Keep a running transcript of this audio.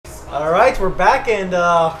Alright, we're back and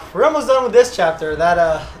we're almost done with this chapter.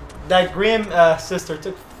 That Grim sister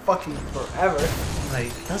took fucking forever.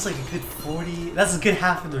 Like, that was like a good 40... That's a good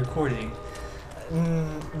half of the recording.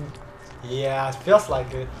 Yeah, it feels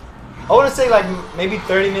like it. I want to say like maybe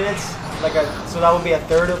 30 minutes. So that would be a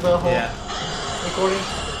third of the whole recording.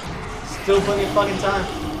 Still plenty of fucking time.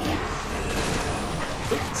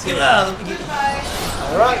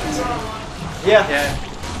 Alright. Yeah.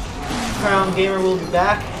 Crown Gamer will be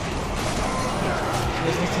back. You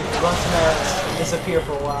just need to run some errands and disappear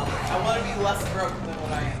for a while. I want to be less broken than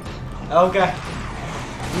what I am. Okay.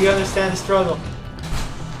 We understand the struggle.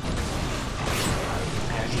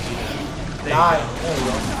 Die. There we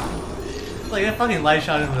go. Like, I fucking light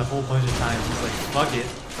shot him a whole bunch of times. He's like, fuck it.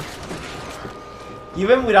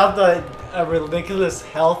 Even without the ridiculous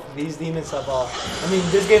health these demons have all. I mean,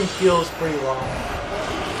 this game feels pretty long.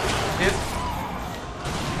 Yep.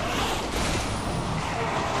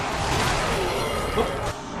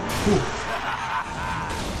 Ooh.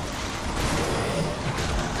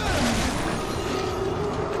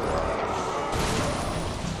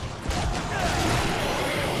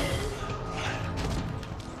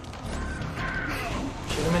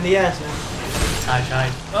 Shoot him in the ass, man.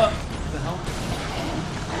 Shy. Oh, what the hell?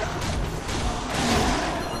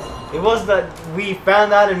 It was that we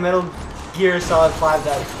found out in Metal Gear Solid 5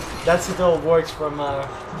 that still works from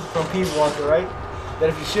Peace Walker, right? That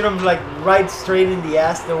if you shoot him like right straight in the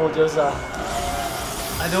ass, then we'll just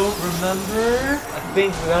I don't remember. I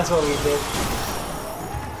think that's what we did.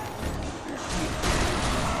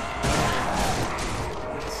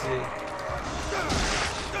 Let's see.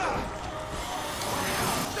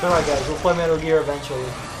 It's alright guys, we'll play Metal Gear eventually.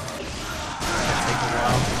 That'll take a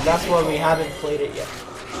while. That's why we haven't played it yet.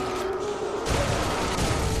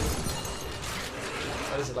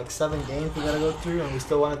 What is it, like 7 games we gotta go through, and we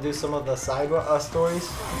still want to do some of the side stories?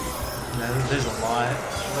 No, there's a lot.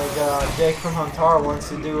 Like Jake from Huntara wants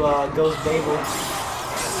to do Ghost Babel.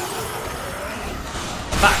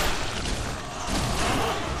 Fuck!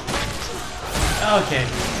 Okay.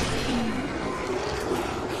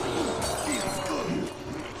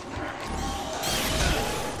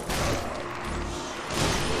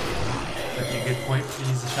 That'd be a good point to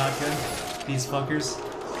use the shotgun. These fuckers.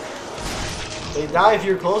 They die if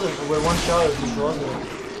you're close with one shot if you're close with them.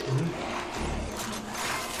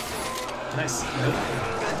 Nice. Nope.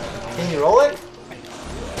 Can you roll it?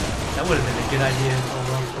 That would have been a good idea. Oh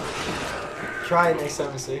well. Try it next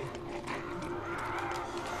time and see.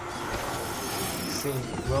 See.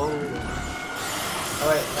 Roll.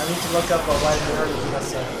 Alright, I need to look up why the nerd was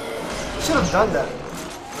said. Should have done that.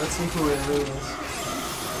 Let's see who it really is.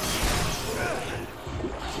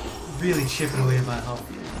 Really chipping away at my health.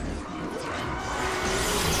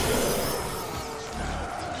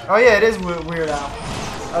 Oh yeah, it is Weird Al.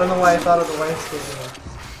 I don't know why I thought of the white skin in there.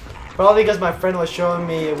 Probably because my friend was showing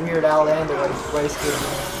me a Weird Al and the white skin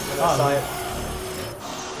when I saw it.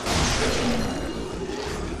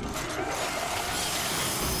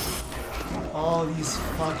 All these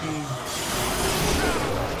fucking...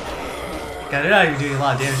 God, they're not even doing a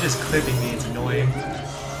lot of damage, just clipping me, it's annoying.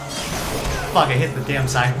 Fuck, I hit the damn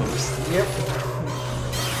signpost. Yep.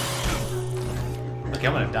 Okay,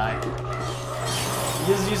 I'm gonna die.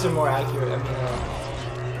 Just use it more accurate. I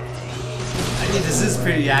mean, this is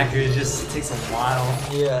pretty accurate, it just takes a while.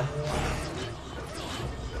 Yeah.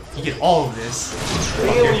 You get all of this.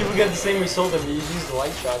 I think you would get the same result if you use the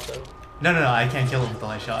light shot though. No, I can't kill him with the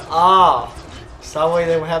light shot. Ah. So that way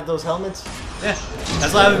they would have those helmets? Yeah,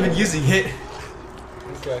 that's why I haven't been using it.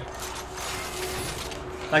 Okay.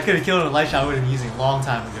 If I could have killed him with a light shot, I would have been using a long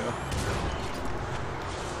time ago.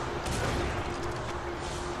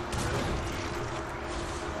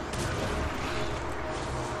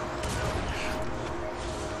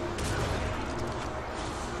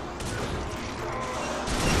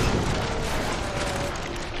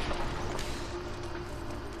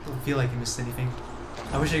 Feel like you missed anything.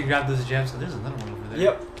 I wish I could grab those gems, but there's another one over there.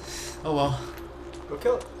 Yep. Oh well. Go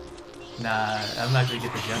kill it. Nah, I'm not gonna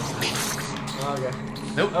get the gems then. Okay.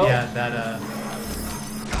 Nope, Oh. yeah, that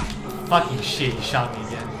fucking shit, he shot me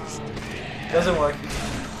again. Doesn't work.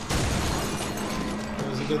 It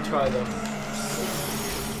was a good try though.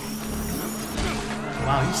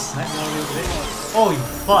 Wow, you sniped me all the way over there. Oh, you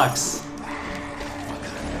fucks!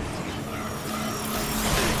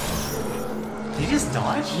 Did he just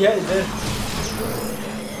dodge? Yeah, it did.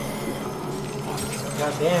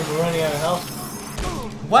 God damn, we're running out of health.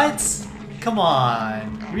 What? Come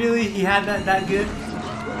on. Really? He had that good?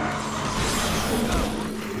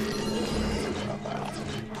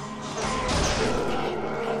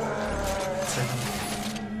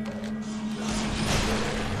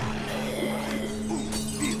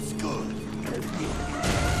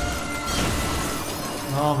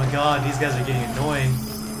 Oh my god, these guys are getting annoying.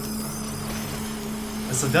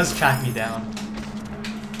 This does track me down.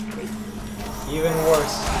 Even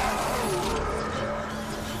worse.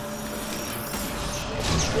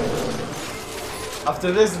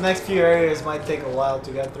 After this, the next few areas might take a while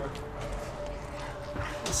to get through.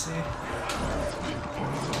 Let's see.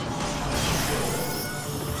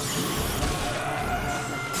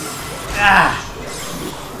 Ah!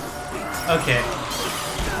 Okay.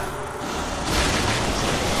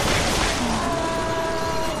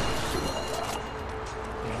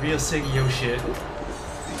 Real sick yo shit.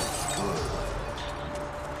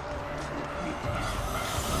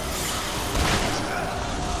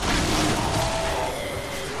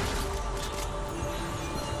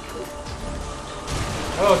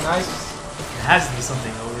 Oh, nice. There has to be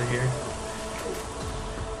something over here.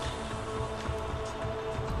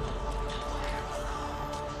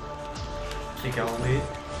 I think I'll wait.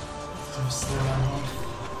 I'm slow down.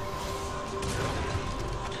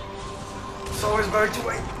 It's always better to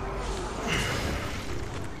wait.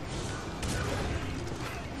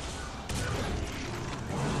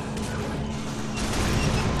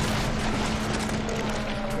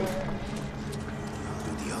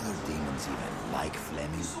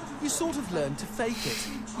 You sort of learned to fake it.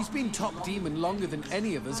 He's been top demon longer than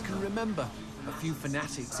any of us can remember. A few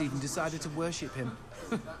fanatics even decided to worship him.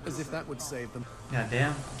 As if that would save them. God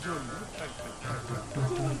damn.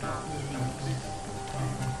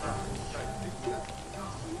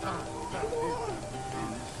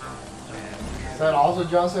 Is that also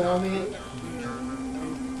Johnson on me?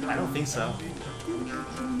 I don't think so.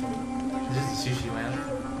 This is a sushi man.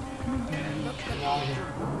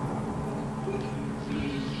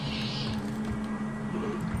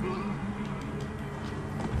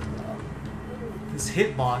 This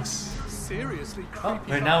hitbox. Seriously creepy. Oh,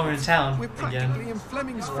 right now we're in town We're again. practically in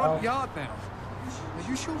Fleming's front yard now. Are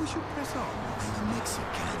you sure we should press on?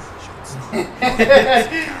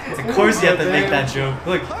 Of course you have to make that joke.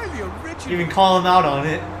 Look, Highly original. even call him out on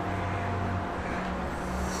it.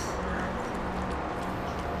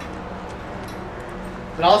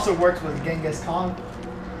 It also works with Genghis Khan.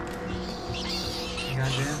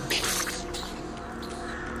 Goddamn.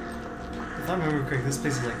 If I remember correctly, this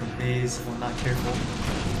place is like a maze if I'm not careful.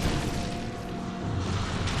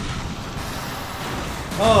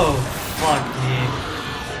 Oh, fuck me.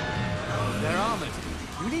 They're armored.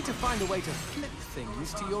 You need to find a way to flip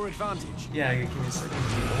things to your advantage. Yeah, give me a second. I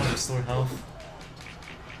want to restore health.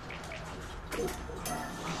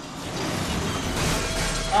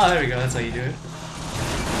 Oh, there we go. That's how you do it.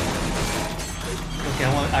 Okay,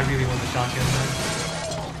 I really want the shotgun then.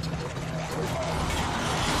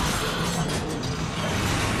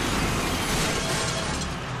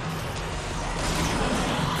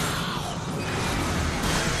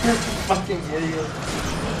 Fucking idiot.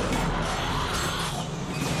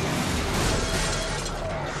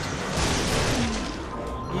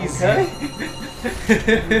 Okay.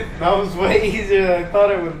 That was way easier than I thought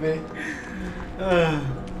it would be.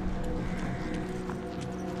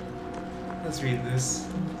 Let's read this.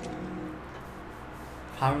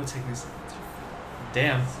 Pyrotechnics.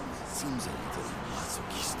 Damn. Seems a little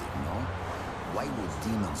masochistic, no? Why would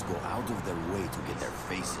demons go out of their way to get their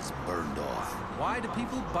faces burned off? Why do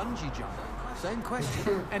people bungee jump? Same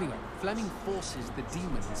question. Anyway, Fleming forces the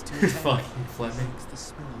demons to attack. Fucking Fleming. It's the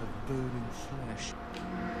smell of burning flesh.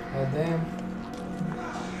 God damn.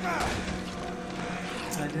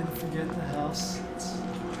 I didn't forget the house.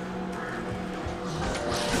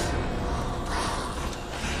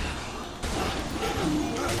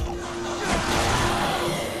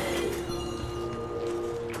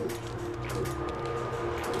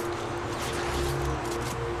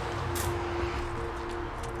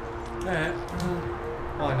 Alright,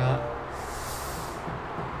 why not?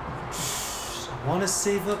 I want to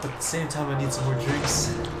save up, but at the same time I need some more drinks.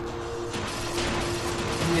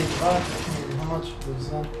 How much was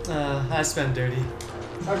that? I spent dirty.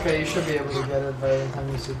 Okay, you should be able to get it by the time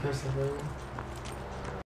you see Christopher.